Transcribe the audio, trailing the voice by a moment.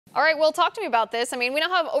All right, well, talk to me about this. I mean, we now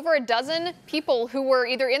have over a dozen people who were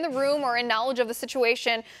either in the room or in knowledge of the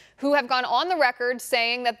situation who have gone on the record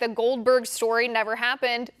saying that the Goldberg story never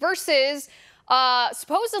happened versus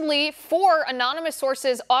supposedly 4 anonymous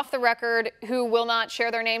sources off the record who will not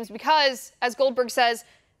share their names because, as Goldberg says,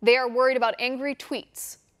 they are worried about angry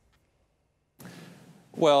tweets.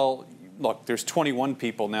 Well, look, there's 21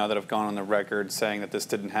 people now that have gone on the record saying that this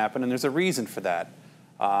didn't happen, and there's a reason for that.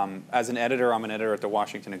 As an editor, I'm an editor at the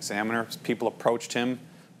Washington Examiner. People approached him,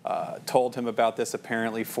 told him about this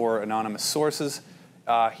apparently for anonymous sources.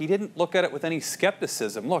 He didn't look at it with any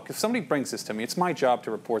skepticism. Look, if somebody brings this to me, it's my job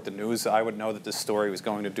to report the news. I would know that this story was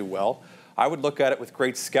going to do well. I would look at it with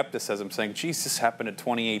great skepticism, saying, geez, this happened in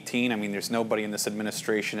 2018. I mean, there's nobody in this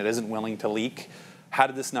administration that isn't willing to leak. How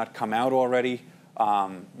did this not come out already?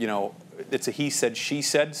 You know, it's a he said, she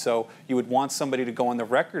said, so you would want somebody to go on the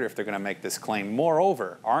record if they're going to make this claim.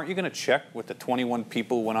 Moreover, aren't you going to check with the 21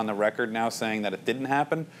 people who went on the record now saying that it didn't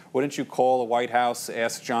happen? Wouldn't you call the White House,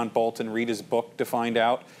 ask John Bolton, read his book to find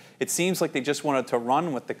out? It seems like they just wanted to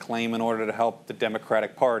run with the claim in order to help the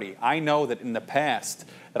Democratic Party. I know that in the past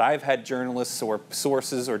that I've had journalists or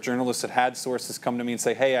sources or journalists that had sources come to me and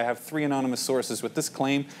say, hey, I have 3 anonymous sources with this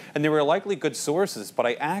claim, and they were likely good sources, but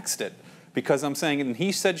I axed it. Because I'm saying, and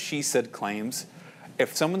he said, she said claims,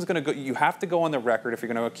 if someone's going to go, you have to go on the record if you're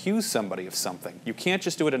going to accuse somebody of something. You can't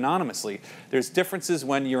just do it anonymously. There's differences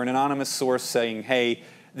when you're an anonymous source saying, hey,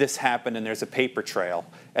 this happened and there's a paper trail,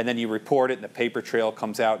 and then you report it and the paper trail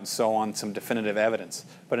comes out and so on, some definitive evidence.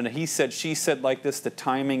 But in a he said, she said like this, the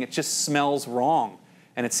timing, it just smells wrong.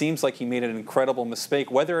 And it seems like he made an incredible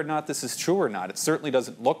mistake. Whether or not this is true or not, it certainly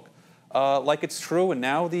doesn't look like it's true. And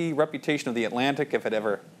now the reputation of The Atlantic, if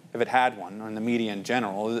it had one, and the media in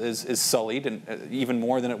general, is sullied, and even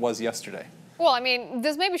more than it was yesterday. Well, I mean,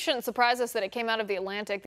 this maybe shouldn't surprise us that it came out of The Atlantic.